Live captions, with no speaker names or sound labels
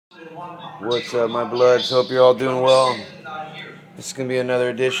What's up, my Bloods? Hope you're all doing well. This is going to be another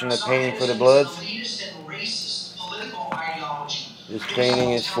edition of Painting for the Bloods. This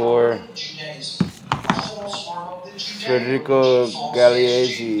painting is for Federico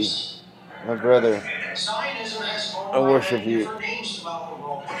Galeazzi, my brother. I worship you. Okay,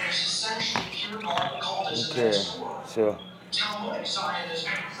 so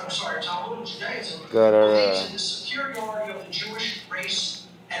got our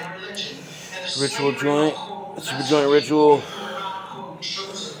ritual joint, super joint ritual.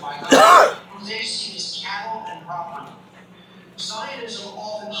 Zionism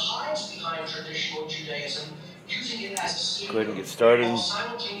often hides behind traditional Judaism, using it as a statement. Go ahead and get started. While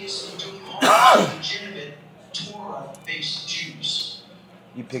simultaneously doing harm to legitimate Torah-based Jews.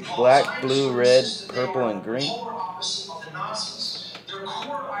 You pick black, blue, red, purple, and green. We're going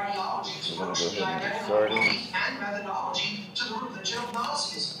to go ahead and get started. And methodology to the religion of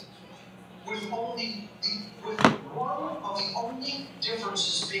Nazism. With one of the only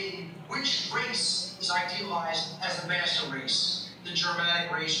differences being which race is idealized as the master race, the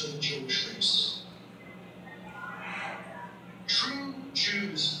Germanic race or the Jewish race. True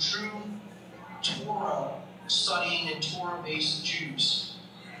Jews, true Torah-studying and Torah-based Jews,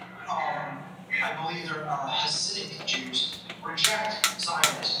 I believe they're Hasidic Jews, reject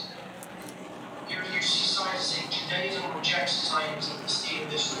Zionism. Here you see signs saying Judaism rejects Zionism, the state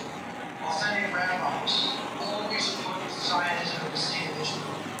of Israel. Authentic rabbis always oppose Zionism in the state of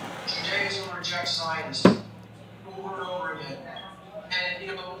Israel. Judaism rejects Zionism over and over again. And,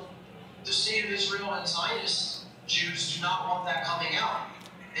 you know, the state of Israel and Zionist Jews do not want that coming out.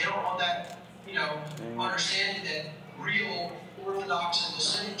 They don't want that, you know, understanding that real Orthodox and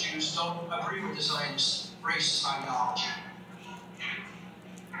Hasidic Jews don't agree with the Zionist racist ideology.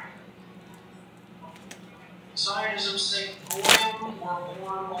 Zionism's sake, Goyim were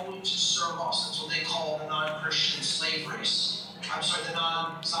born only to serve us. That's what they call the non-Christian slave race. I'm sorry, the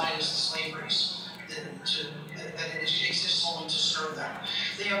non-Zionist slave race. That it exists only to serve them.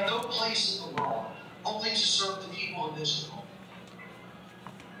 They have no place in the world, only to serve the people of Israel.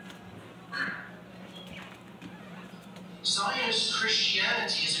 Zionist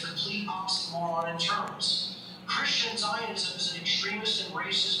Christianity is a complete oxymoron in terms. Christian Zionism is an extremist and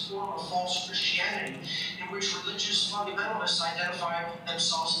racist form of false Christianity in which religious fundamentalists identify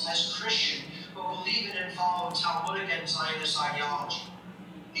themselves as Christian but believe in and follow Talmudic and Zionist ideology.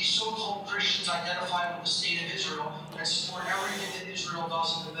 These so-called Christians identify with the state of Israel and support everything that Israel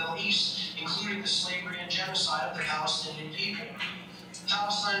does in the Middle East, including the slavery and genocide of the Palestinian people.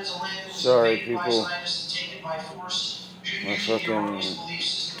 Palestine is a land that was invaded by Zionists and taken by force. My fucking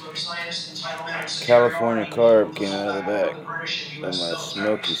California carb came out of the back of my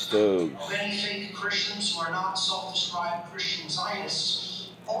smoky stoves. Many fake Christians who are not self-described Christian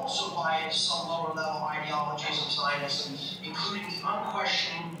Zionists also buy into some lower-level ideologies of Zionism, including the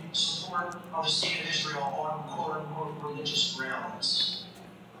unquestioning support of the state of Israel on quote-unquote religious grounds.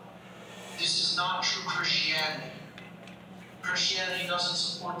 This is not true Christianity. Christianity doesn't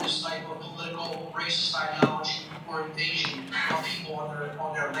support this type of political, racist ideology or invasion of people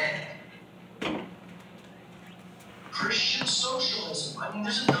on their land. Christian socialism. I mean,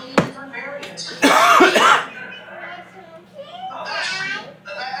 there's a million different variants. That's real.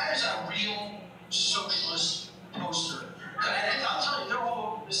 That is a real socialist poster. And I'll tell you, they're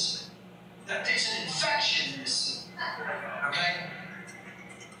all over this. That there's an infection in this. Okay?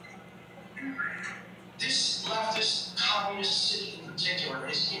 This leftist communist city in particular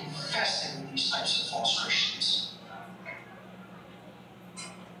is infested with these types of false Christians.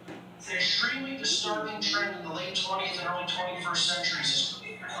 An extremely disturbing trend in the late 20th and early 21st centuries is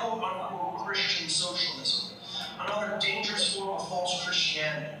quote-unquote Christian socialism, another dangerous form of false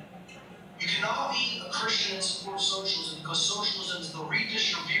Christianity. You cannot be a Christian and support socialism because socialism is the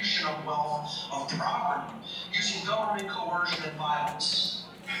redistribution of wealth, of property, using government coercion and violence.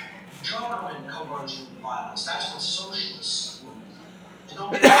 Government coercion and violence. That's what socialists want. And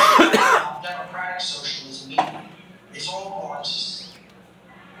don't be about democratic socialism either. It's all Marxist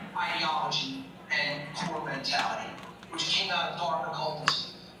ideology and core mentality, which came out of dark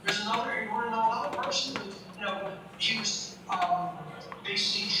occultism. There's another, you want to know another person who, you know, he was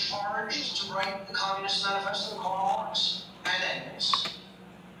basically charged to write the Communist Manifesto, Karl Marx and Engels.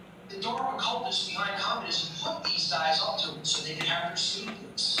 The dark occultists behind communism put these guys up to it so they could have their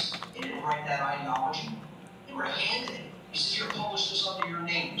students. They didn't write that ideology. They were handed it. He said, here, publish this under your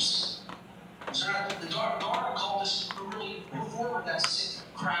names. So the dark occultists who really put forward that sick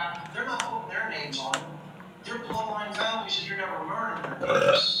crap, they're not putting their names on it. They're bloodline families and you're never learning their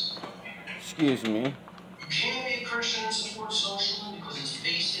names. Excuse me. You can't be a Christian and support socialism because it's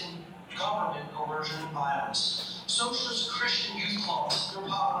based in government, coercion, and violence. Socialist Christian youth clubs, they're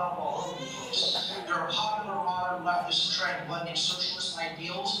popping up all over the place. They're a popular modern leftist trend blending socialist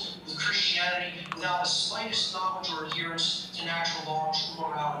ideals with Christianity without the slightest knowledge or adherence to natural law, true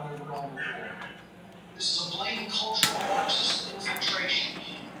morality, and moral reform. This is a blatant cultural Marxist infiltration.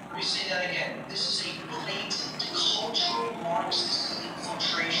 Let me say that again. This is a blatant cultural Marxist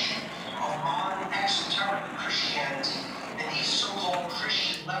infiltration of modern exoteric Christianity. And these so-called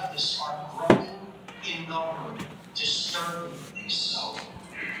Christian leftists are growing in number, disturbingly so.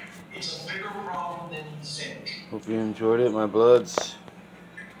 It's a bigger problem than you think. Hope you enjoyed it, my bloods.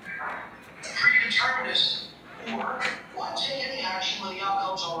 Predeterminism, or why take any action when the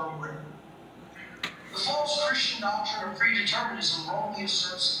outcome's already written? The false Christian doctrine of predeterminism wrongly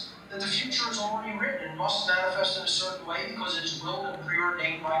asserts that the future is already written and must manifest in a certain way because it is willed and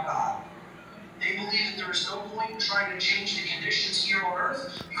preordained by God. They believe that there is no point in trying to change the conditions here on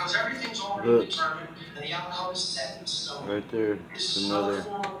earth because everything's already determined and the outcome is set in stone. Right there. This is another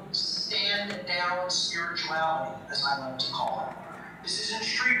form of stand-down spirituality, as I like to call it. This isn't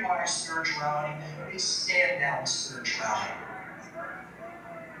streetwise spirituality, it's stand-down spirituality.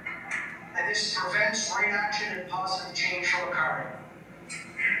 And this prevents right action and positive change from occurring.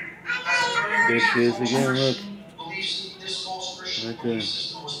 There she is again, look. Believes that this false Christian belief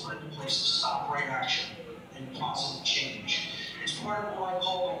system was put into place to stop right action and positive change. It's part of what I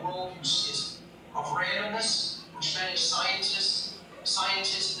call the worldview schism of randomness, which many scientists,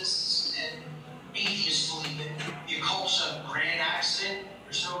 and atheists believe in. The occult's a grand accident.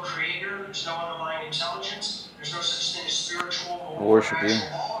 There's no creator. There's no underlying intelligence. There's no such thing as spiritual or worship you.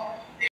 natural law.